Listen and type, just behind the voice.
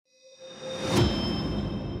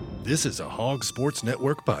This is a Hawgs Sports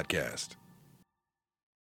Network podcast.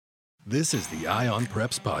 This is the Eye on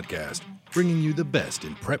Preps podcast, bringing you the best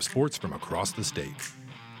in prep sports from across the state.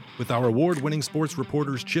 With our award-winning sports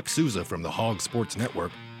reporters Chip Souza from the Hawgs Sports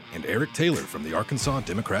Network and Erick Taylor from the Arkansas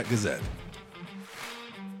Democrat-Gazette.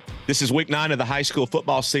 This is week 9 of the high school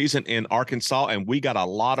football season in Arkansas, and we got a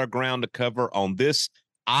lot of ground to cover on this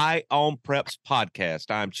Eye on Preps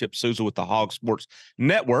podcast. I'm Chip Souza with the Hawgs Sports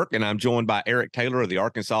Network, and I'm joined by Erick Taylor of the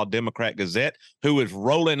Arkansas Democrat-Gazette, who is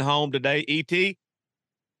rolling home today. ET,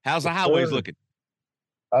 how's the highways looking?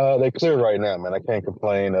 They're clear right now, man. I can't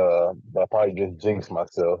complain. But I probably just jinxed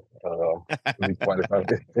myself.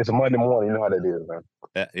 It's a Monday morning. You know how that is, man.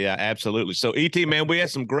 Yeah, absolutely. So, ET, man, we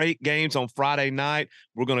had some great games on Friday night.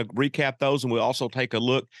 We're going to recap those, and we'll also take a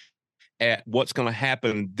look at what's going to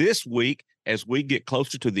happen this week as we get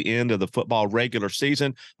closer to the end of the football regular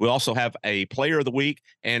season. We also have a player of the week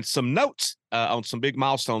and some notes on some big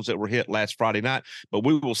milestones that were hit last Friday night. But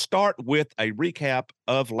we will start with a recap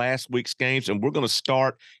of last week's games, and we're going to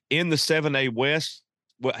start in the 7A West.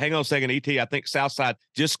 Well, hang on a second, ET. I think Southside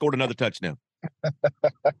just scored another touchdown.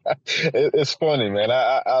 It's funny, man.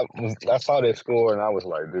 I saw that score, and I was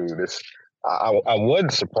like, dude, I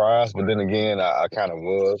wasn't surprised, but then again, I kind of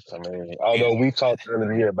was. I mean, although we talked earlier in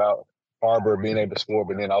the year about Har-Ber being able to score,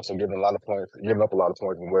 but then also giving up a lot of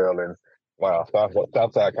points as well. And wow,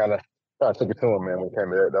 Southside kind of took it to him, man, when it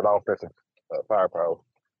came to that offensive firepower.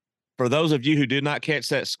 For those of you who did not catch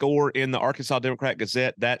that score in the Arkansas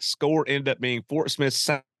Democrat-Gazette, that score ended up being Fort Smith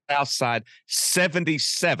Southside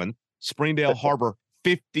 77, Springdale Har-Ber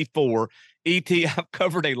 54. ET, I've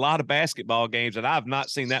covered a lot of basketball games, and I've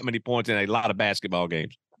not seen that many points in a lot of basketball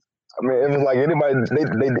games. I mean, it was like anybody,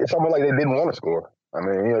 it's almost like they didn't want to score. I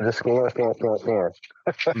mean, just scoring.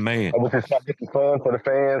 Man. Which is probably fun for the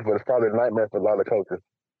fans, but it's probably a nightmare for a lot of coaches.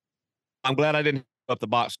 I'm glad I didn't up the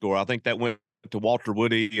box score. I think that went to Walter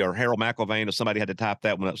Woody or Harold McIlvain, or somebody had to type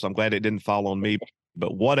that one up, so I'm glad it didn't fall on me.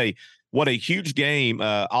 But what a huge game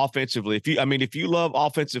offensively. If you love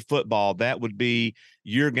offensive football, that would be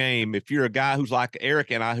your game. If you're a guy who's like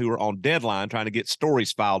Erick and I, who are on deadline trying to get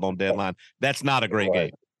stories filed on deadline, that's not a great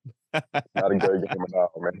game. Not a great game at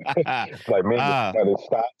all, man. It's like, man,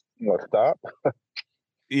 stop.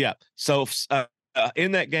 Yeah. So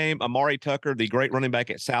in that game, Amari Tucker, the great running back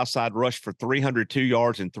at Southside, rushed for 302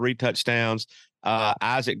 yards and 3 touchdowns.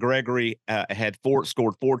 Isaac Gregory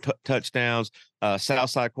scored 4 touchdowns.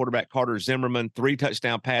 Southside quarterback Carter Zimmerman, 3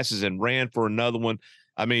 touchdown passes and ran for another one.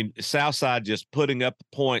 I mean, Southside just putting up the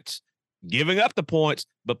points, giving up the points,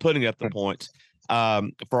 but putting up the points.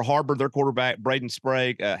 For Har-Ber, their quarterback, Braden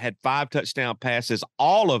Sprague, had 5 touchdown passes,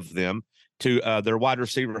 all of them to their wide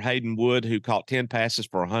receiver, Hayden Wood, who caught 10 passes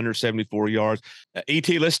for 174 yards. ET,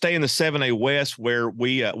 let's stay in the 7A West, where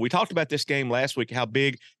we talked about this game last week, how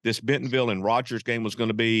big this Bentonville and Rogers game was going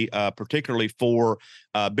to be, particularly for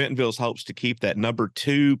Bentonville's hopes to keep that number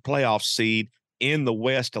 2 playoff seed in the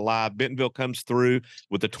West alive. Bentonville comes through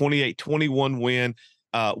with a 28-21 win.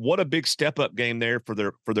 What a big step-up game there for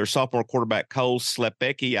their sophomore quarterback, Cole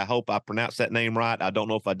Slepecki. I hope I pronounced that name right. I don't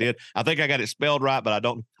know if I did. I think I got it spelled right, but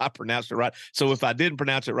I pronounced it right. So if I didn't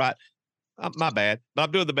pronounce it right, my bad. But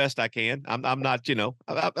I'm doing the best I can. I'm not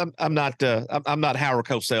Howard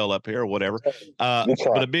Cosell up here or whatever.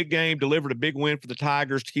 But a big game, delivered a big win for the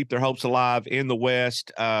Tigers to keep their hopes alive in the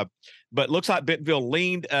West. But looks like Bentonville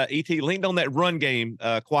leaned on that run game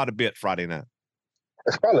quite a bit Friday night.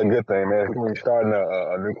 It's probably a good thing, man. When you're starting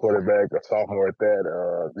a new quarterback, a sophomore at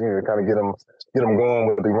that, kind of get them going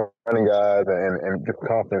with the running guys and get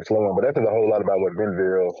confidence flowing. But that says a whole lot about what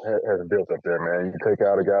Bentonville has built up there, man. You take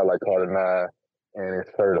out a guy like Carter Nye and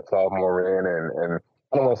insert a sophomore in, and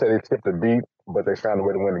I don't want to say they skipped a beat, but they found a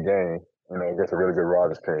way to win the game, against a really good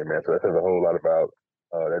Rogers team, man. So that says a whole lot about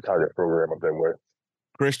that Tiger program up there with.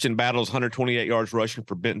 Christian Battles, 128 yards rushing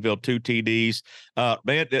for Bentonville, 2 TDs.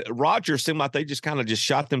 Rogers seemed like they just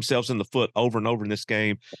shot themselves in the foot over and over in this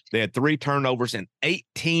game. They had 3 turnovers and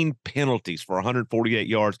 18 penalties for 148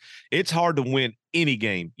 yards. It's hard to win any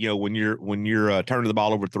game, when you're turning the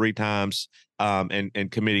ball over 3 times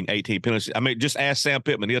and committing 18 penalties. I mean, just ask Sam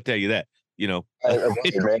Pittman; he'll tell you that. And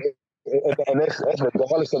that's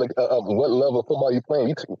regardless of what level of football you're playing.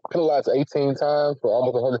 You penalized 18 times for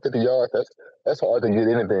almost 150 yards. That's hard to get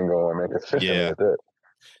anything going, man. Consistently with that.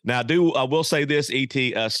 Now, I will say this, ET,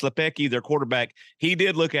 Slepecki, their quarterback, he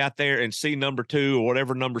did look out there and see number 2 or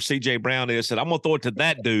whatever number C.J. Brown is, said, I'm going to throw it to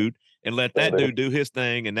that dude and let that dude do his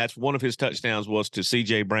thing. And that's one of his touchdowns was to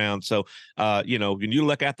C.J. Brown. So, when you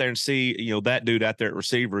look out there and see, that dude out there at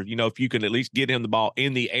receiver, if you can at least get him the ball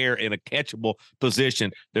in the air in a catchable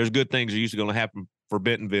position, there's good things are usually going to happen for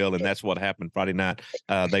Bentonville, and that's what happened Friday night.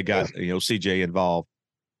 They got CJ involved.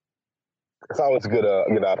 It's always a good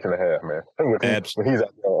option to have, man, when he's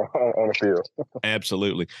out there on the field.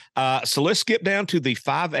 Absolutely. So let's skip down to the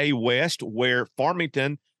 5A West, where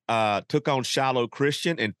Farmington took on Shiloh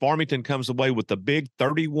Christian, and Farmington comes away with the big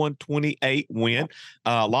 31-28 win.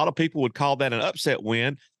 A lot of people would call that an upset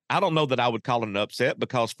win. I don't know that I would call it an upset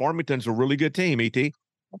because Farmington's a really good team, E.T.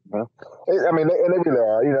 I mean, and they really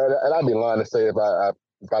are, and I'd be lying to say if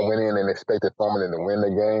I went in and expected Farmington to win the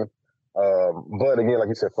game. But again, like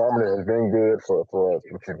you said, Farmington has been good for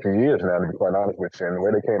a few years now, to be quite honest with you. And the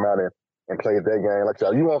way they came out and played that game, like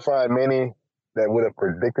you won't find many that would have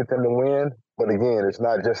predicted them to win. But again, it's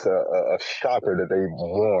not just a shocker that they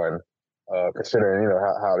won, considering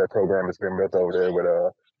how their program has been built over there with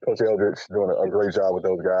Coach Eldridge doing a great job with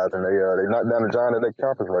those guys, and they knocked down the giant of their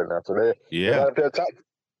conference right now. So they're out there top.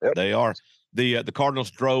 Yep. They are. The Cardinals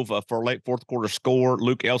drove for a late fourth quarter score.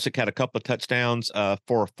 Luke Elsick had a couple of touchdowns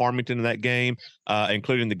for Farmington in that game,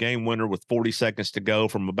 including the game winner with 40 seconds to go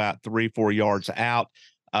from about 3-4 yards out.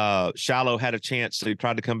 Shiloh had a chance. He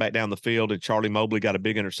tried to come back down the field, and Charlie Mobley got a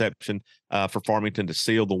big interception for Farmington to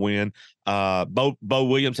seal the win. Bo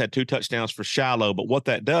Williams had 2 touchdowns for Shiloh, but what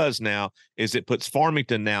that does now is it puts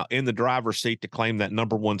Farmington now in the driver's seat to claim that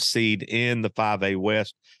number 1 seed in the 5A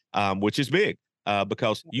West, which is big.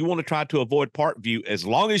 Because you want to try to avoid Parkview as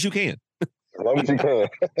long as you can. As long as you can.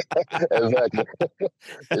 Exactly. If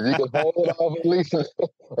you can hold it off at least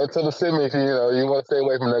until the semis, you want to stay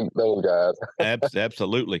away from those guys.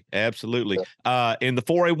 Absolutely. In the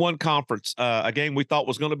 4A1 conference, a game we thought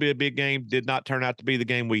was going to be a big game did not turn out to be the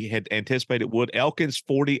game we had anticipated would. Elkins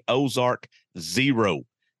 40, Ozark 0.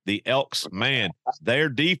 The Elks, man, their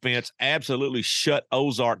defense absolutely shut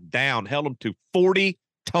Ozark down, held them to 40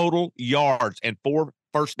 total yards and 4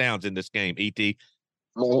 first downs in this game, E.T.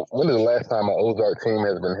 When is the last time an Ozark team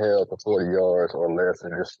has been held to 40 yards or less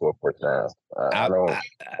and just 4 first downs?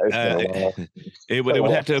 It would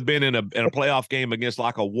have to have been in a playoff game against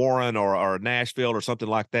like a Warren or a Nashville or something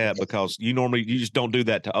like that, because you just don't do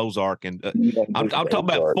that to Ozark. And I'm talking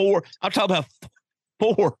about 4. I'm talking about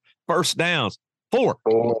 4 first downs. 4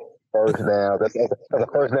 first downs. That's a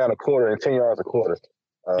first down a quarter and 10 yards a quarter.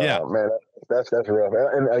 Man, that's rough.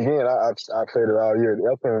 And again, I've said it all year.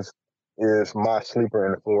 Elkins is my sleeper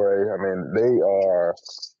in the 4A. I mean, they are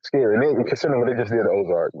scary. And considering what they just did to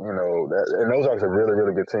Ozark, and Ozark's a really,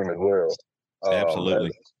 really good team as well.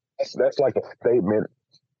 Absolutely. That's like a statement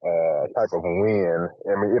type of win.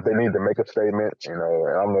 I mean, if they need to make a statement, and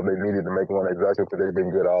I don't know if they needed to make one exactly because they've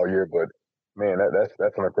been good all year, but man,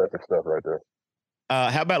 that's some impressive stuff right there.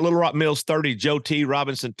 How about Little Rock Mills 30, Joe T.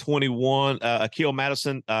 Robinson 21, Akil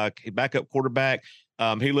Madison, backup quarterback.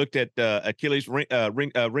 He looked at Achilles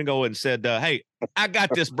Ringo and said, "Hey, I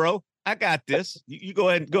got this, bro. I got this. You go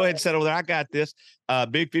ahead and settle there. I got this."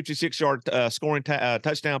 Big 56-yard scoring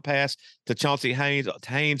touchdown pass to Chauncey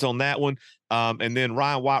Haynes on that one. And then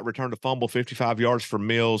Ryan White returned a fumble, 55 yards for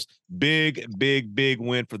Mills. Big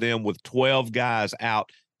win for them with 12 guys out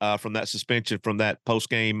from that suspension, from that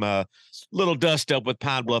post-game little dust up with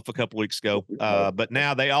Pine Bluff a couple weeks ago. But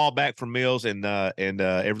now they all back from Mills, and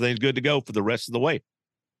everything's good to go for the rest of the way.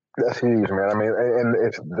 That's huge, man. I mean, and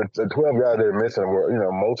it's the 12 guys they're missing were,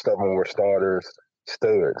 most of them were starters,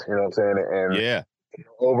 studs, you know what I'm saying? And yeah,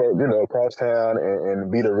 over, across town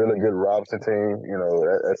and beat a really good Robinson team,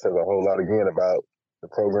 that says a whole lot again about the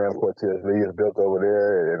program Cortez Lee has built over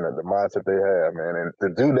there and the mindset they have, man. And to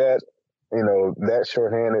do that, that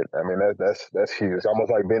shorthanded, I mean, that's huge. It's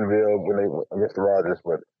almost like Bentonville when they went against the Rogers,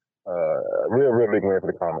 but real big win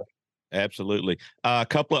for the Comets. Absolutely. A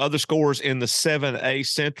couple of other scores in the 7A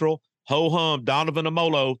Central. Ho-hum, Donovan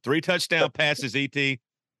Amolo, 3 touchdown passes, E.T.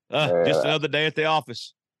 Just another day at the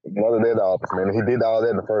office. Another day at the office, man. He did all that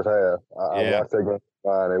in the first half. I watched that game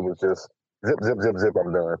fine. It was just zip,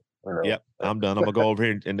 I'm done. Yep, I'm done. I'm going to go over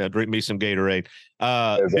here and drink me some Gatorade.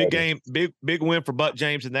 Exactly. Big game, big win for Buck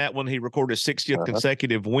James in that one. He recorded his 60th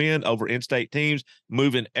consecutive win over in-state teams,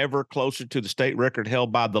 moving ever closer to the state record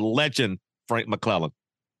held by the legend, Frank McClellan.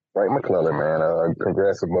 Frank McClellan, man.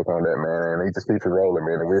 Congrats to Buck on that, man. And he just keeps it rolling,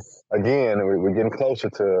 man. And we're getting closer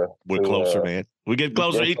to. We're closer, man. We get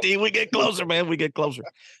closer, E.T. We get closer, man. We get closer.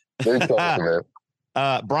 Getting closer, man.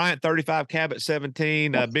 Bryant 35, Cabot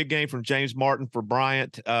 17. Big game from James Martin for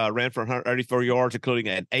Bryant. Ran for 184 yards, including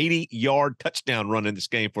an 80-yard touchdown run in this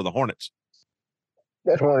game for the Hornets.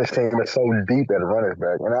 That Hornets team is so deep at running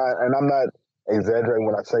back, and I'm not exaggerating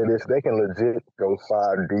when I say this. They can legit go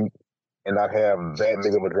 5 deep and not have that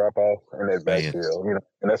big of a drop off in that backfield.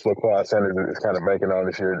 And that's what Quan Sanders is kind of banking on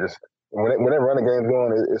this year. Just when that running game's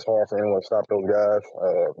going, it's hard for anyone to stop those guys.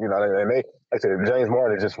 And they, like I said, James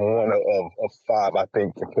Martin is just one of five I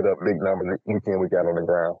think can put up big numbers week in, week out on the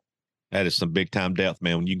ground. That is some big time depth,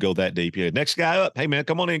 man. When you go that deep, next guy up. Hey, man,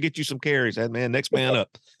 come on in and get you some carries. That man, next man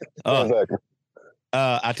up. Exactly.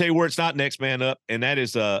 I tell you where it's not next man up, and that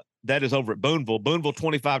is over at Booneville. Booneville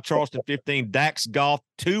 25, Charleston 15. Dax Goff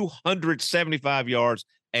 275 yards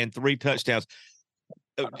and 3 touchdowns.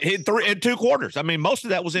 Hit 3 in 2 quarters. I mean, most of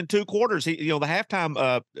that was in 2 quarters. The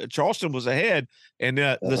halftime Charleston was ahead, and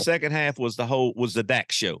the second half was the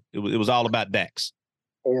Dax show. It was all about Dax.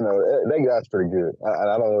 That guy's pretty good. I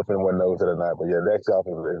don't know if anyone knows it or not, but yeah, Dax Goff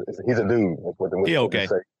he's a dude. He okay.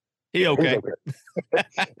 He okay. I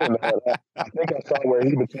think I saw where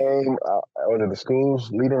he became was it the school's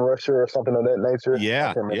leading rusher or something of that nature.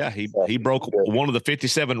 Yeah. He broke one of the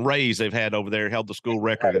 57 rays they've had over there, held the school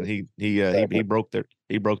record, and he broke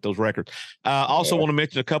those records. Also want to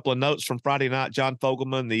mention a couple of notes from Friday night. John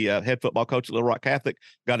Fogelman, the head football coach at Little Rock Catholic,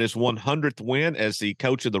 got his 100th win as the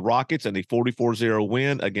coach of the Rockets and the 44-0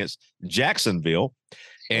 win against Jacksonville.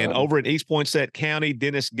 And over in East Poinsett County,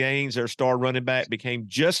 Dennis Gaines, their star running back, became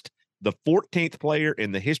just the 14th player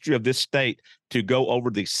in the history of this state to go over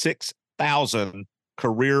the 6,000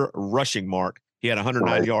 career rushing mark. He had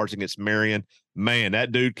 109 yards against Marion. Man,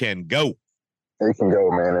 that dude can go. He can go,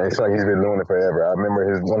 man. It's like he's been doing it forever. I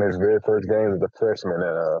remember one of his very first games as a freshman,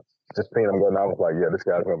 and just seeing him going, I was like, yeah, this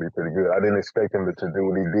guy's going to be pretty good. I didn't expect him to do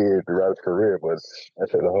what he did throughout his career, but that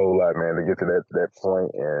said a whole lot, man, to get to that point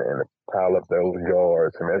and to pile up those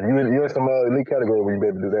yards. Man, you're in some elite category where you be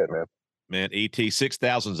able to do that, man. Man, ET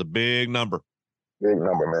 6,000 is a big number. Big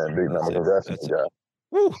number, man. Big number. Congrats to the guy.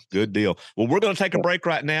 Woo, good deal. Well, we're going to take a break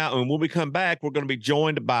right now, and when we come back, we're going to be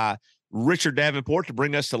joined by Richard Davenport to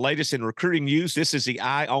bring us the latest in recruiting news. This is the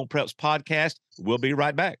Eye on Preps podcast. We'll be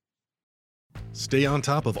right back. Stay on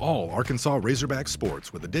top of all Arkansas Razorback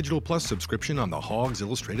sports with a Digital Plus subscription on the Hawgs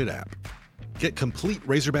Illustrated app. Get complete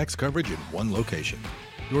Razorbacks coverage in one location.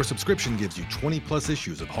 Your subscription gives you 20-plus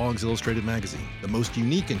issues of Hawgs Illustrated magazine, the most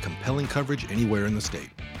unique and compelling coverage anywhere in the state,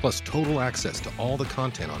 plus total access to all the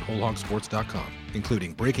content on WholeHogsports.com,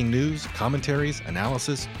 including breaking news, commentaries,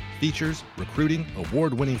 analysis, features, recruiting,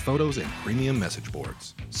 award-winning photos, and premium message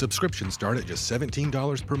boards. Subscriptions start at just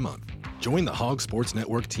 $17 per month. Join the Hawgs Sports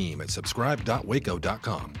Network team at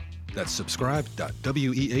subscribe.waco.com. That's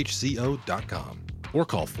subscribe.wehco.com. Or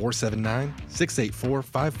call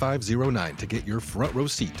 479-684-5509 to get your front row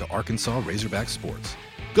seat to Arkansas Razorback sports.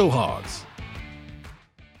 Go Hogs!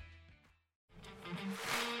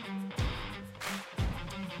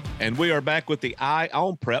 And we are back with the Eye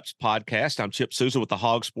on Preps podcast. I'm Chip Souza with the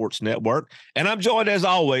Hawgs Sports Network. And I'm joined, as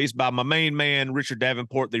always, by my main man, Richard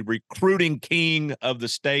Davenport, the recruiting king of the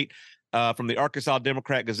state. From the Arkansas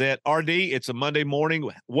Democrat-Gazette. RD, it's a Monday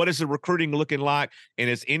morning. What is the recruiting looking like? And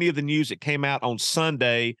is any of the news that came out on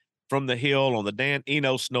Sunday from the Hill on the Dan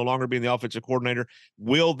Enos no longer being the offensive coordinator,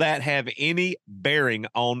 will that have any bearing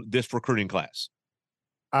on this recruiting class?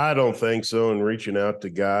 I don't think so. And reaching out to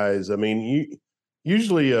guys, I mean,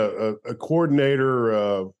 usually a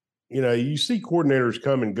coordinator, you see coordinators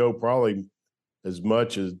come and go probably as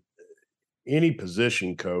much as any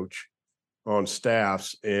position coach on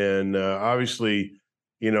staffs. And obviously,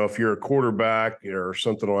 if you're a quarterback or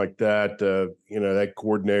something like that, that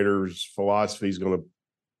coordinator's philosophy is going to,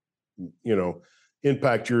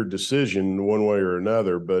 impact your decision one way or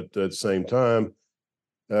another. But at the same time,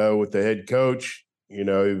 with the head coach,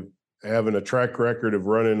 having a track record of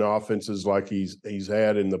running offenses like he's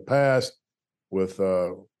had in the past with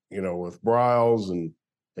with Bryles, and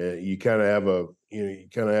you kind of have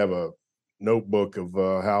a notebook of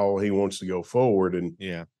how he wants to go forward. And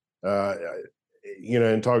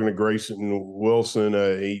and talking to Grayson Wilson,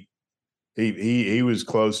 he was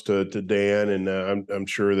close to Dan, and I'm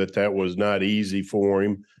sure that was not easy for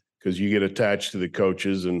him, because you get attached to the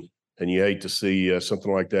coaches, and you hate to see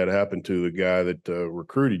something like that happen to the guy that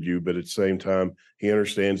recruited you. But at the same time, he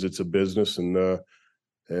understands it's a business, and I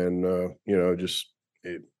don't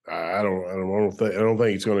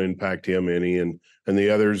think it's going to impact him any, and the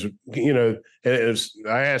others.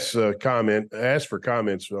 I asked for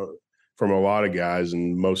comments from a lot of guys,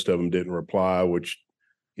 and most of them didn't reply, which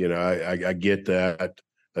I get that.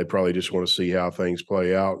 They probably just want to see how things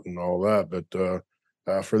play out and all that. But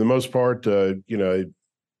for the most part, they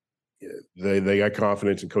got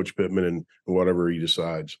confidence in Coach Pittman and whatever he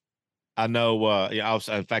decides. I know. Yeah,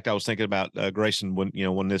 in fact, I was thinking about Grayson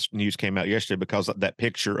when this news came out yesterday, because of that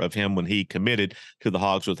picture of him when he committed to the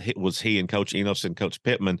Hogs was he and Coach Enos and Coach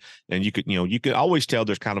Pittman, and you could always tell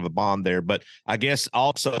there's kind of a bond there. But I guess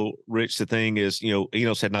also, Rich, the thing is,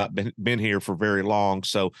 Enos had not been here for very long,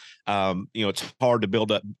 so it's hard to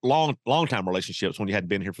build up long time relationships when you hadn't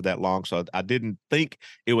been here for that long. So I didn't think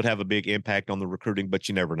it would have a big impact on the recruiting, but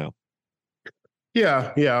you never know.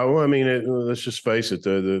 Yeah. Well, I mean, let's just face it.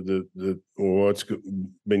 What's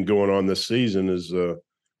been going on this season is, not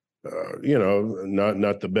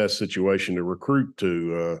the best situation to recruit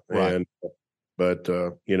to. Right. But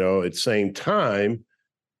at the same time,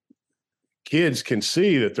 kids can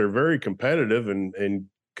see that they're very competitive and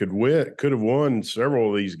could have won several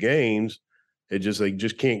of these games. They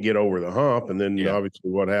just can't get over the hump. And then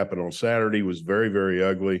obviously what happened on Saturday was very, very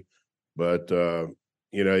ugly. But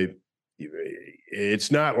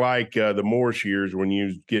it's not like the Morse years when you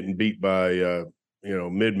was getting beat by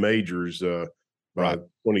mid majors by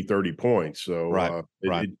 20, 30 points. So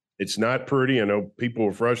it's not pretty. I know people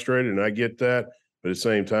are frustrated, and I get that. But at the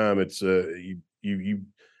same time, it's you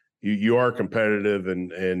are competitive,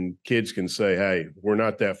 and kids can say, "Hey, we're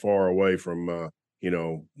not that far away from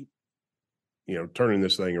turning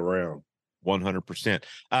this thing around." 100%.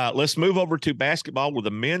 Let's move over to basketball, with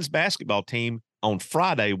the men's basketball team on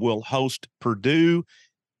Friday will host Purdue,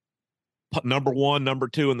 number 1, number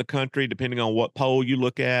 2 in the country, depending on what poll you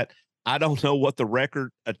look at. I don't know what the record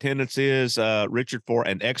attendance is, Richard, for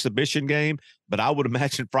an exhibition game, but I would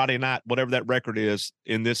imagine Friday night, whatever that record is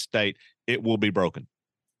in this state, it will be broken.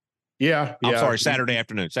 Yeah. I'm sorry, Saturday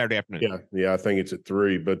afternoon. Yeah. I think it's at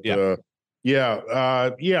 3, but definitely.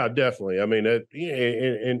 I mean,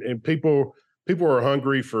 and people are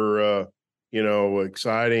hungry for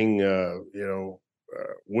exciting,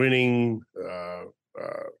 winning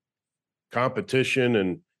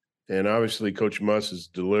competition, and obviously Coach Muss has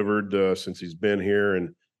delivered since he's been here,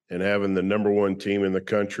 and having the number 1 team in the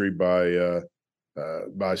country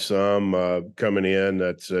by some coming in,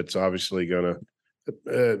 that's obviously gonna.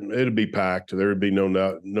 It'll be packed. There would be no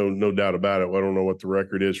doubt about it. I don't know what the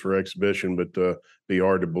record is for exhibition, but be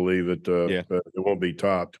hard to believe it. It won't be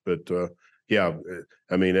topped. But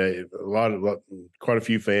I mean, quite a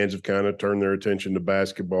few fans have kind of turned their attention to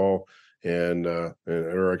basketball, and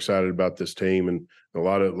are excited about this team, and a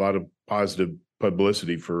lot of positive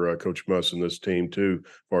publicity for Coach Muss and this team too,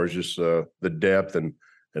 as far as just the depth and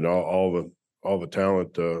all the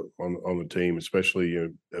talent on the team, especially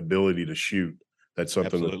ability to shoot. That's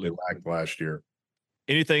something that they lacked last year.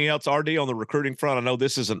 Anything else, RD, on the recruiting front? I know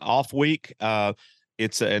this is an off week. And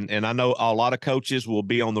I know a lot of coaches will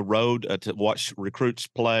be on the road to watch recruits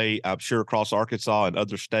play, I'm sure, across Arkansas and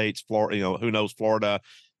other states, Florida, who knows, Florida,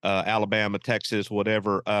 Alabama, Texas,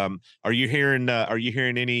 whatever. Are you hearing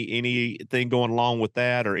anything going along with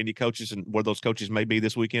that, or any coaches and where those coaches may be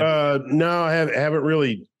this weekend? No, I haven't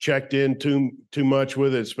really checked in too much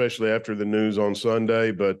with it, especially after the news on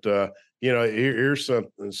Sunday. But here's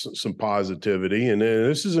some positivity, and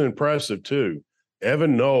this is impressive too.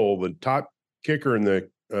 Evan Knoll, the top kicker in the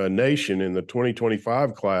nation in the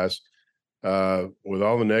 2025 class, with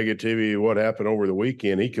all the negativity of what happened over the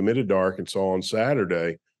weekend, he committed to Arkansas on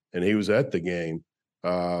Saturday, and he was at the game.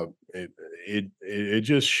 It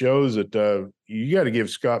just shows that you got to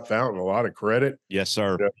give Scott Fountain a lot of credit. Yes,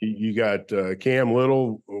 sir. You got Cam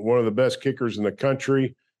Little, one of the best kickers in the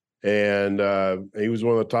country, and he was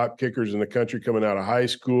one of the top kickers in the country coming out of high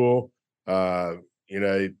school. One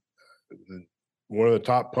of the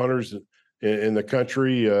top punters in the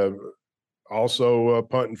country, also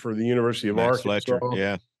punting for the University of Max Arkansas. Fletcher.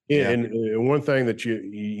 Yeah. And one thing that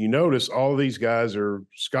you notice, all of these guys are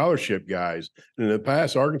scholarship guys. In the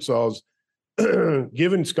past, Arkansas has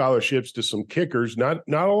given scholarships to some kickers, not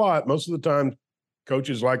a lot. Most of the time,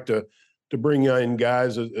 coaches like to bring in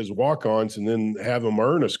guys as walk-ons and then have them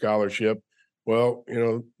earn a scholarship. Well,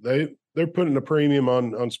 they're putting a premium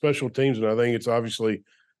on special teams, and I think it's obviously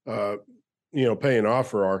paying off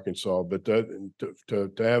for Arkansas. But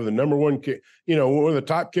to have the number 1 one of the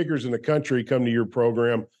top kickers in the country come to your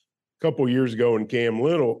program a couple of years ago, and Cam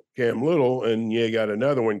Little, and you got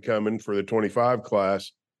another one coming for the 25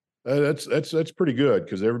 class. That's pretty good,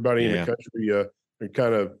 because everybody in the country are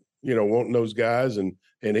kind of wanting those guys, and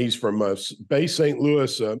he's from Bay St.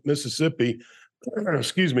 Louis, Mississippi.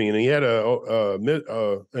 Excuse me, and he had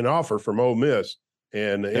an offer from Ole Miss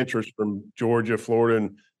and interest from Georgia, Florida,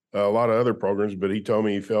 and a lot of other programs, but he told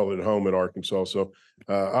me he felt at home at Arkansas. So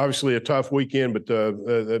obviously a tough weekend, but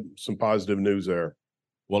some positive news there.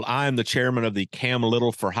 Well, I am the chairman of the Cam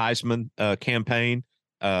Little for Heisman campaign.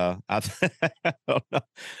 He's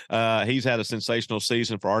had a sensational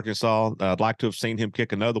season for Arkansas. I'd like to have seen him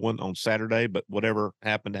kick another one on Saturday, but whatever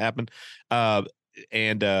happened happened. We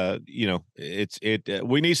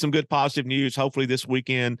need some good positive news. Hopefully this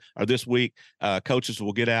weekend or this week, coaches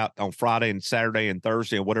will get out on Friday and Saturday and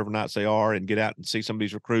Thursday and whatever nights they are, and get out and see some of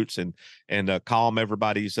these recruits and calm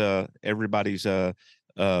everybody's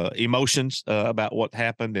emotions about what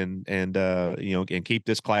happened and keep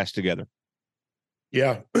this class together.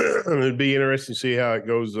 Yeah, it'd be interesting to see how it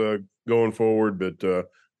goes going forward. But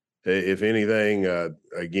if anything,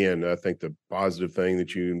 again, I think the positive thing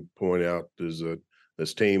that you point out is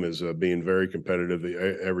this team is being very competitive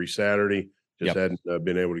every Saturday. Just hadn't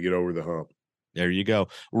been able to get over the hump. There you go.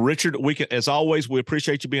 Richard, as always, we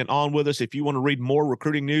appreciate you being on with us. If you want to read more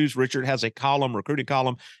recruiting news, Richard has a recruiting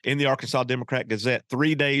column in the Arkansas Democrat-Gazette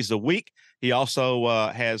 3 days a week. He also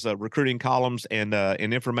has recruiting columns and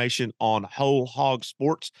information on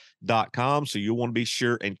wholehogsports.com. So you'll want to be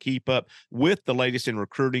sure and keep up with the latest in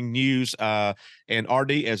recruiting news. And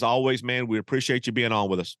RD, as always, man, we appreciate you being on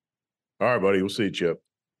with us. All right, buddy. We'll see you, Chip.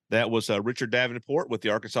 That was Richard Davenport with the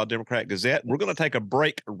Arkansas Democrat-Gazette. We're going to take a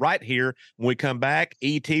break right here. When we come back,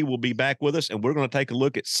 ET will be back with us, and we're going to take a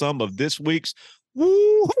look at some of this week's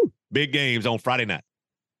big games on Friday night.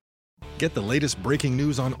 Get the latest breaking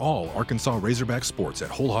news on all Arkansas Razorback sports at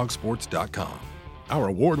wholehogsports.com. Our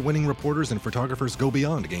award-winning reporters and photographers go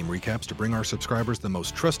beyond game recaps to bring our subscribers the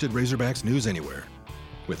most trusted Razorbacks news anywhere.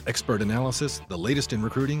 With expert analysis, the latest in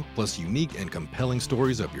recruiting, plus unique and compelling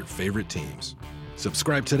stories of your favorite teams.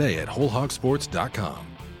 Subscribe today at wholehogsports.com.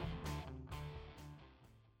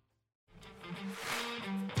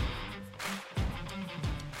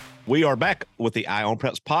 We are back with the Eye on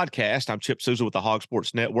Preps podcast. I'm Chip Souza with the Hawgs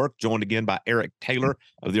Sports Network, joined again by Erick Taylor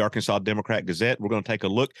of the Arkansas Democrat-Gazette. We're going to take a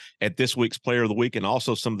look at this week's Player of the Week and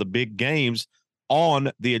also some of the big games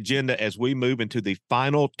on the agenda as we move into the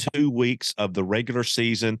final 2 weeks of the regular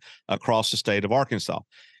season across the state of Arkansas.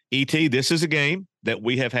 ET, this is a game that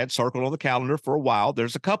we have had circled on the calendar for a while.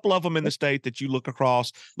 There's a couple of them in the state that you look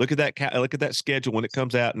across, look at that schedule when it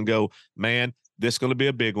comes out and go, man, this is going to be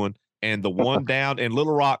a big one. And the one down in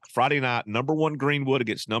Little Rock Friday night, number 1 Greenwood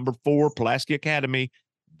against number 4 Pulaski Academy.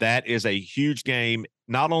 That is a huge game,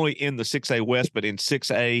 not only in the 6A West, but in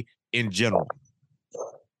 6A in general.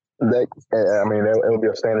 It'll be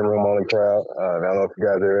a standing room only crowd. I don't know if you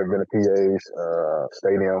guys have ever been to PA's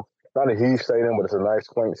stadium. Not a huge stadium, but it's a nice,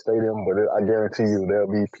 quaint stadium. But I guarantee you there'll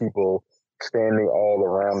be people standing all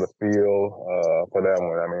around the field for that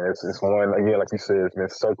one. I mean, it's one, again, like you said, it's been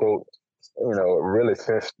circled, really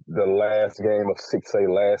since the last game of 6A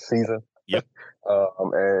last season. Yep.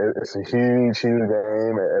 And it's a huge, huge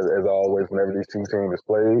game, as always, whenever these two teams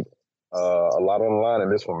played. A lot on the line in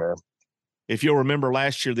this one, man. If you'll remember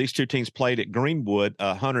last year, these two teams played at Greenwood.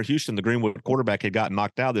 Hunter Houston, the Greenwood quarterback, had gotten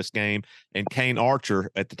knocked out of this game, and Kane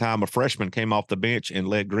Archer, at the time a freshman, came off the bench and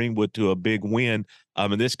led Greenwood to a big win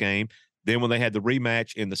in this game. Then when they had the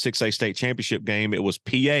rematch in the 6A state championship game, it was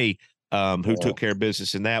PA who took care of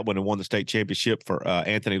business in that one and won the state championship for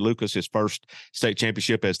Anthony Lucas, his first state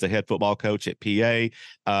championship as the head football coach at PA.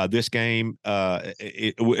 This game,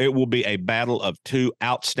 it will be a battle of two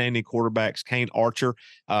outstanding quarterbacks, Kane Archer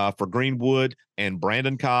for Greenwood and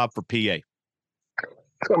Brandon Cobb for PA. It's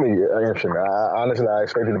going to be interesting. Honestly, I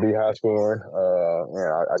expect it to be high scoring.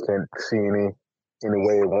 I can't see any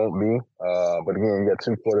way it won't be. But again, you got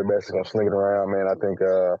two quarterbacks that's going to sling it around, man. I think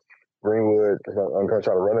Greenwood is going to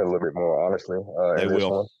try to run it a little bit more, honestly. They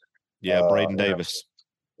will. Yeah, Braden Davis.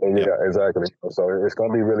 Yeah, exactly. So it's going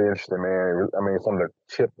to be really interesting, man. I mean, from the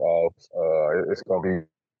tip-offs, it's going to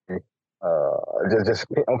be just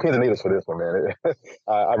on pins and needles for this one, man.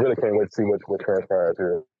 I really can't wait to see what transpires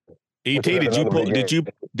here. ET,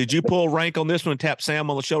 did you pull rank on this one and tap Sam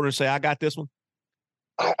on the shoulder and say, I got this one?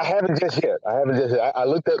 I haven't just yet. I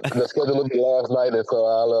looked at the schedule a little bit last night, and so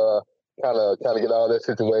I'll kind of get all that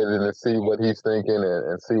situated and see what he's thinking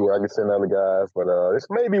and see where I can send other guys. But this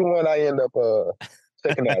may be one I end up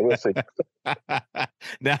checking out. We'll see.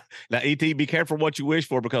 Now, ET, be careful what you wish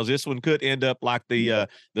for, because this one could end up like the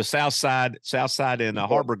Southside and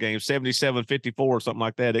Har-Ber game, 77-54 or something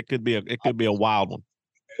like that. It could be a wild one.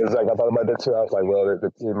 Exactly. I thought about that too. I was like, well, it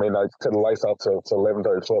may not cut the lights off till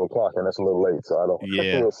 11:30, 12 o'clock, and that's a little late. So I don't.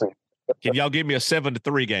 Yeah. We'll see. Can y'all give me a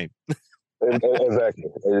 7-3 game? Exactly.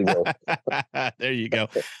 There you go. There you go.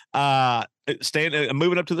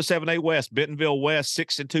 Moving up to the 7A West, Bentonville West,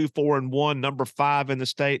 6-2, 4-1, number 5 in the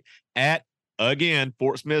state at, again,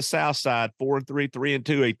 Fort Smith Southside, 4-3,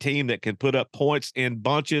 3-2, a team that can put up points in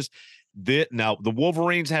bunches. Now, the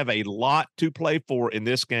Wolverines have a lot to play for in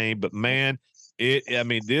this game, but man, I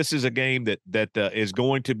mean, this is a game that is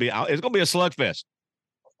going to be a slugfest.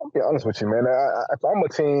 I'll be honest with you, man. If I'm a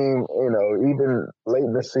team, even late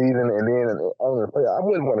in the season and then on the play, I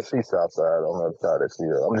wouldn't want to see Southside on the other side this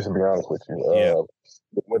year. I'm just gonna be honest with you. Yeah.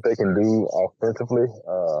 What they can do offensively,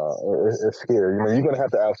 it's scary. I mean, you're gonna have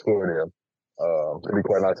to outscore them. To be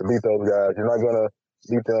quite honest, to beat those guys, you're not gonna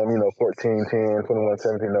beat them, 14-10,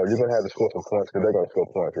 21-17. No, you're gonna have to score some points because they're gonna score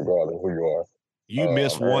points regardless of who you are. You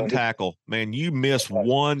miss one tackle, man. You miss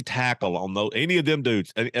one tackle on any of them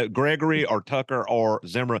dudes, Gregory or Tucker or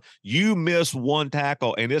Zimmer. You miss one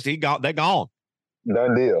tackle, and they're gone.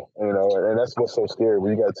 Done deal, and that's what's so scary.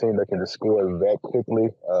 When you got a team that can just score that quickly,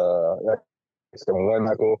 it's one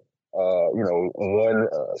tackle, one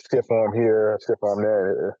stiff arm here, stiff arm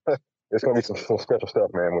there. It's gonna be some special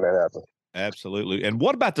stuff, man, when that happens. Absolutely. And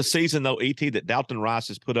what about the season, though, ET, that Dalton Rice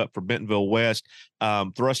has put up for Bentonville West,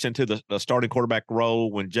 thrust into the starting quarterback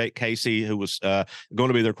role when Jake Casey, who was going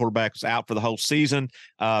to be their quarterback, was out for the whole season.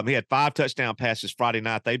 He had 5 touchdown passes Friday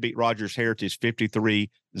night. They beat Rogers Heritage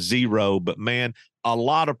 53-0. But, man, a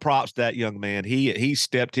lot of props to that young man. He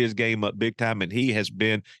stepped his game up big time, and he has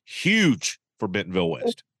been huge for Bentonville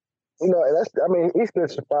West. He's been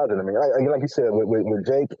surprising to me. Like you said, with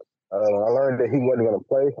Jake, when I learned that he wasn't going to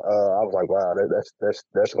play, I was like, wow,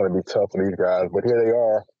 that's going to be tough for these guys. But here they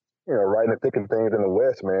are, right in the thick of things in the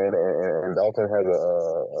West, man. And Dalton has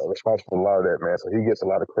a responsible for a lot of that, man. So he gets a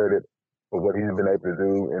lot of credit for what he's been able to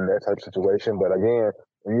do in that type of situation. But again,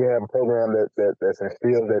 when you have a program that's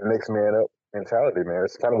instills that next man up mentality, man,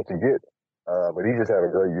 it's kind of what you get. But he just had a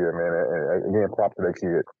great year, man. And again, props to that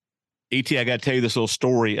kid. ET, I got to tell you this little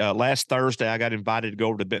story. Last Thursday, I got invited to go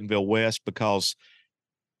over to Bentonville West because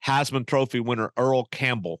Heisman Trophy winner Earl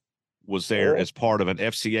Campbell was there as part of an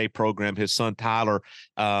FCA program. His son Tyler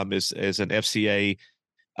is an FCA,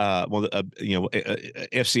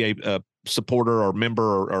 FCA supporter or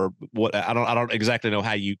member or what. I don't exactly know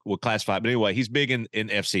how you would classify it, but anyway, he's big in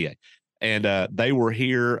FCA. And they were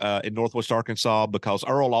here in Northwest Arkansas because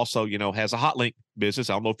Earl also, has a hot link business.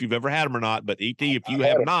 I don't know if you've ever had them or not, but ET, if you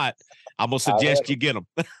have not, I'm gonna suggest you get them.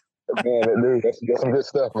 Man, dude, that's some good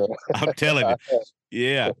stuff, man. I'm telling you.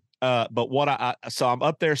 Yeah. But so I'm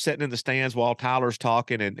up there sitting in the stands while Tyler's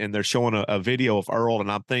talking and they're showing a video of Earl. And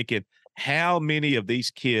I'm thinking, how many of these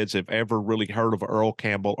kids have ever really heard of Earl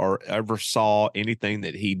Campbell or ever saw anything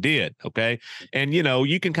that he did? Okay. And,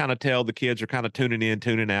 you can kind of tell the kids are kind of tuning in,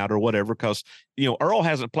 tuning out or whatever, because, Earl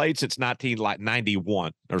hasn't played since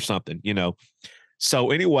 1991 or something,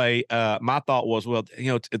 So anyway, my thought was, well,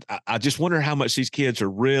 I just wonder how much these kids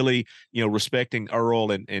are really, respecting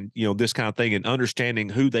Earl and this kind of thing and understanding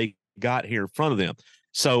who they got here in front of them.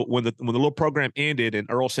 So when the little program ended and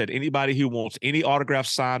Earl said, anybody who wants any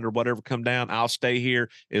autographs signed or whatever, come down, I'll stay here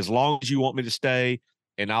as long as you want me to stay,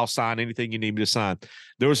 and I'll sign anything you need me to sign.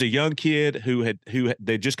 There was a young kid who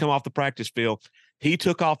they'd just come off the practice field. He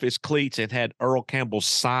took off his cleats and had Earl Campbell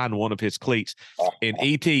sign one of his cleats. And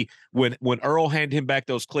ET, when Earl handed him back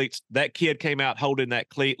those cleats, that kid came out holding that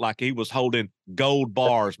cleat like he was holding gold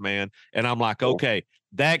bars, man. And I'm like, okay,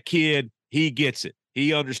 that kid, he gets it.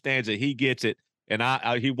 He understands it. He gets it. And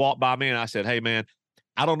he walked by me and I said, hey, man,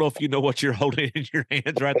 I don't know if you know what you're holding in your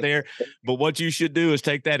hands right there, but what you should do is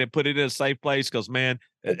take that and put it in a safe place because, man,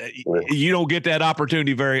 you don't get that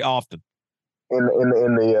opportunity very often. In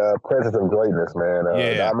the presence of greatness, man.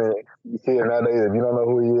 Yeah. I mean, you see it nowadays. If you don't know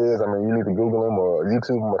who he is, I mean, you need to Google him or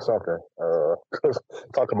YouTube him or something.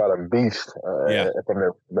 Talk about a beast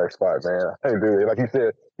from that spot, man. Hey, dude, like you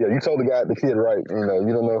said, you told the kid right.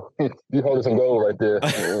 You don't know. You holding some gold right there.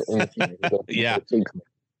 Yeah.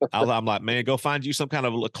 I'm like, man, go find you some kind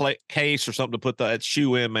of a case or something to put that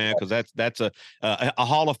shoe in, man, because that's a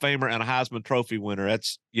Hall of Famer and a Heisman Trophy winner.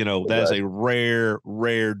 That's that's a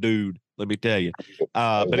rare dude. Let me tell you.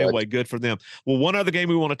 But anyway, good for them. Well, one other game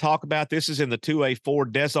we want to talk about. This is in the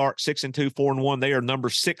 2A4. Desart 6-2, 4-1. They are number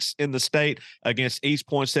 6 in the state against East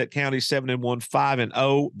Poinsett County 7-1,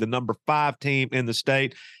 5-0. The number 5 team in the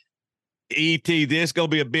state. ET, this is gonna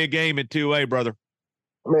be a big game in 2A, brother.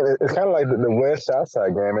 I mean, it's kind of like the West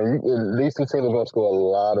Southside game, and these two teams are going to score a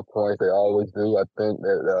lot of points. They always do. I think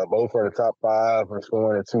that both are in the top 5 for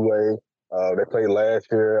scoring in 2A. They played last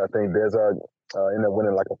year. I think Desart ended up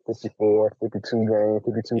winning like a 54, 52 game,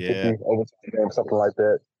 52, 50 overtime game, something like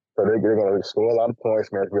that. So they're going to score a lot of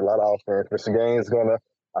points, man. It's going to be a lot of offense. Mr. Gaines I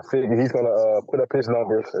figure he's going to put up his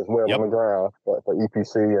numbers as well on the ground for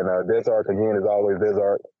EPC. And Desart, again, is always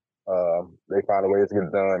Desart. They find a way to get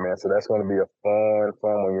it done, man. So that's going to be a fun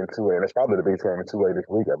one in 2A. And it's probably the biggest game in 2A this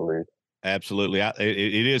week, I believe. Absolutely.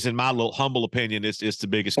 It is, in my little humble opinion, it's the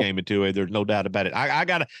biggest game in 2A. There's no doubt about it. I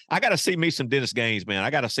gotta see me some Dennis Gaines, man.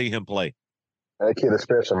 I gotta see him play. That kid is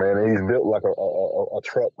special, man. And he's built like a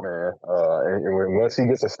truck, man. And once he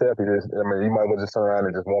gets a step, you might as well just turn around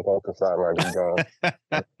and just walk off the sideline and be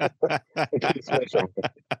gone. He's special,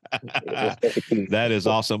 man. That is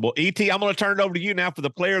awesome. Well, ET, I'm going to turn it over to you now for the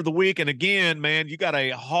player of the week. And again, man, you got a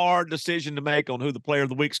hard decision to make on who the player of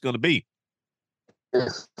the week is going to be.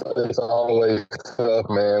 It's always tough,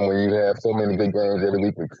 man, when you have so many big games every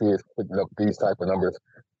week with kids picking up these type of numbers.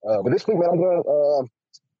 But this week, man, I'm going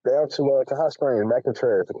down to Hot Springs.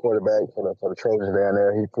 McIntyre, the quarterback for the Trojans down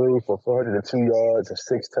there. He threw for 402 yards and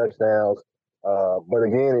 6 touchdowns. But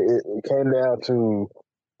again, it came down to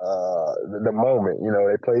the moment. You know,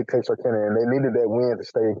 they played Texarkana, and they needed that win to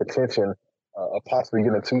stay in contention of possibly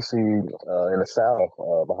getting a 2 seed in the South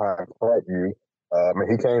behind Parkview.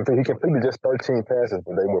 He came through. He completed just 13 passes,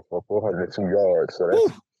 but they were for 402 yards. So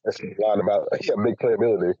that's a lot about big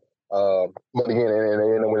playability. But again, and they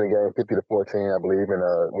ended up winning the game 50-14, I believe, and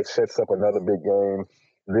which sets up another big game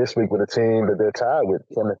this week with a team that they're tied with,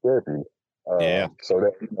 Kemet Therapy. So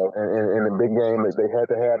that in the big game, they had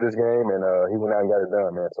to have this game, and he went out and got it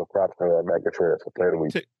done, man. So props to Matt Contreras for player of the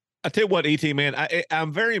week. I tell you what, ET, man,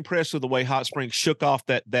 I'm very impressed with the way Hot Springs shook off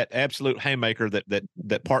that absolute haymaker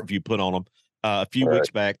that Parkview put on them a few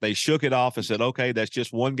weeks back. They shook it off and said, okay, that's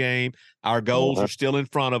just one game. Our goals are still in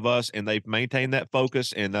front of us, and they've maintained that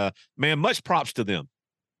focus. And, man, much props to them.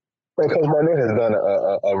 Man, Coach Barnett has done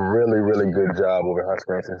a really, really good job over Hot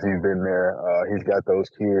Springs since he's been there. He's got those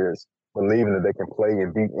kids believing that they can play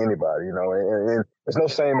and beat anybody, you know. And there's no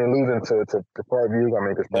shame in losing to Parkview. I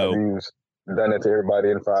mean, because Parkview's done it to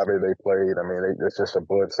everybody in 5A they played. I mean, it's just a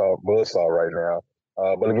buzzsaw right now.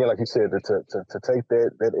 But again, like you said, to take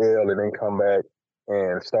that L and then come back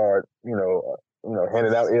and start,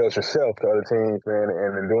 handing out L's yourself to other teams, man,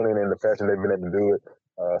 and doing it in the fashion they've been able to do it,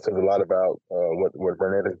 says a lot about what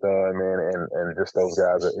Burnett has done, man, and just those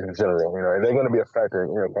guys in general, and they're going to be a factor,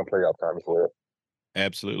 come playoff time as well.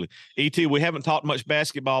 Absolutely. ET, we haven't talked much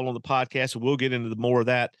basketball on the podcast, so we'll get into more of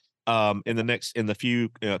that in the few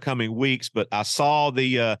coming weeks. But I saw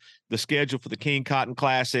the schedule for the King Cotton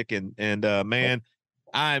Classic, and man,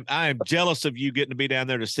 I'm jealous of you getting to be down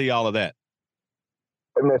there to see all of that.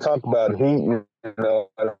 And they talk about heat, and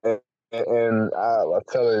I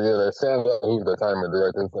tell you, Sam, who's the tournament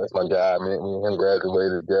director, that's my guy. Me and him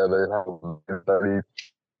graduated together in 30s.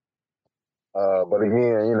 But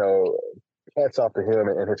again, hats off to him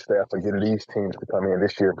and his staff for getting these teams to come in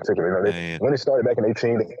this year in particular. When it started back in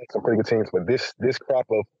 2018, they had some pretty good teams, but this crop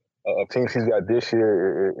of teams he's got this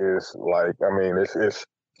year is like, it's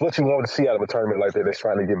what you want to see out of a tournament like that that's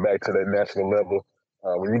trying to get back to that national level.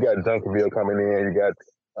 When you got Duncanville coming in, you got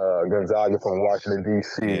Gonzaga from Washington,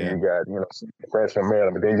 D.C., you got, France from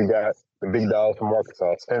Maryland, but then you got the big dogs from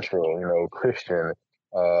Arkansas, Central, Christian,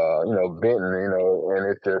 Benton, and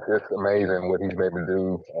it's amazing what he's been able to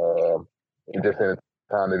do just in the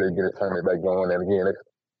time that they get a tournament back going. And again,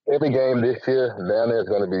 every game this year down there is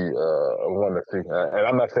going to be one to see. And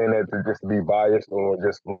I'm not saying that to just be biased or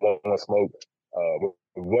just blowing smoke.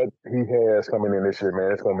 What he has coming in this year,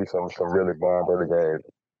 man, it's going to be some really bomb games,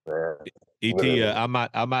 man. ET, I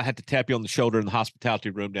might have to tap you on the shoulder in the hospitality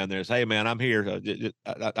room down there and say, hey, man, I'm here.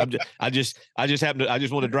 I just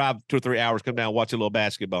want to drive 2 or 3 hours, come down and watch a little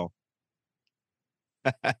basketball.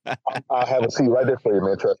 I'll have a seat right there for you,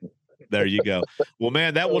 man. Trust me. There you go. Well,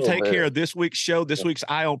 man, that will take care of this week's show, this week's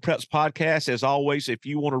Eye on Preps podcast. As always, if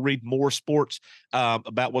you want to read more sports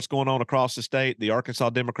about what's going on across the state, the Arkansas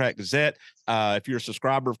Democrat-Gazette, if you're a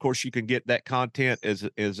subscriber, of course, you can get that content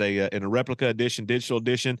in a replica edition, digital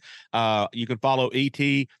edition. You can follow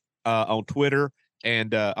ET on Twitter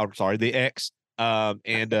and the X,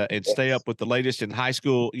 and stay up with the latest in high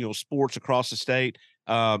school, sports across the state.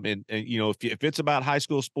 If it's about high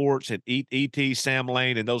school sports, and ET, Sam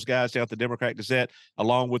Lane, and those guys down at the Democrat-Gazette,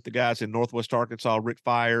 along with the guys in Northwest Arkansas, Rick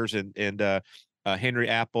Fires and Henry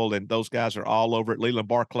Apple, and those guys are all over at Leland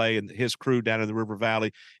Barclay and his crew down in the River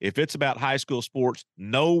Valley. If it's about high school sports,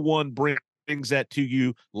 no one brings that to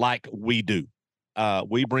you like we do.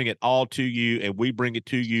 We bring it all to you, and we bring it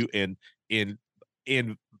to you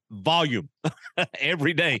in volume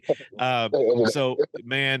every day. So,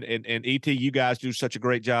 man, and ET, you guys do such a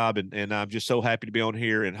great job, and I'm just so happy to be on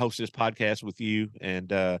here and host this podcast with you.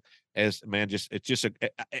 And I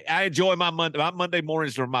enjoy my Monday. My Monday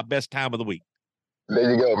mornings are my best time of the week. There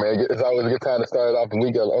you go, man. It's always a good time to start off the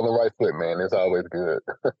week on the right foot, man. It's always good.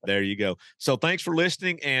 There you go. So thanks for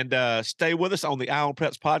listening, and stay with us on the Eye on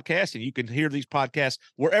Preps podcast. And you can hear these podcasts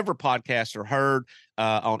wherever podcasts are heard,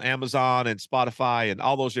 on Amazon and Spotify and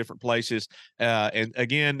all those different places. And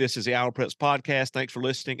again, this is the Eye on Preps podcast. Thanks for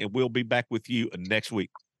listening, and we'll be back with you next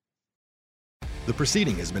week. The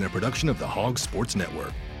preceding has been a production of the Hawgs Sports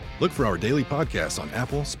Network. Look for our daily podcasts on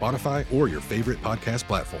Apple, Spotify, or your favorite podcast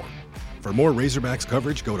platform. For more Razorbacks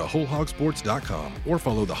coverage, go to wholehogsports.com or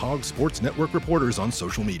follow the Hawgs Sports Network reporters on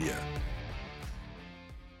social media.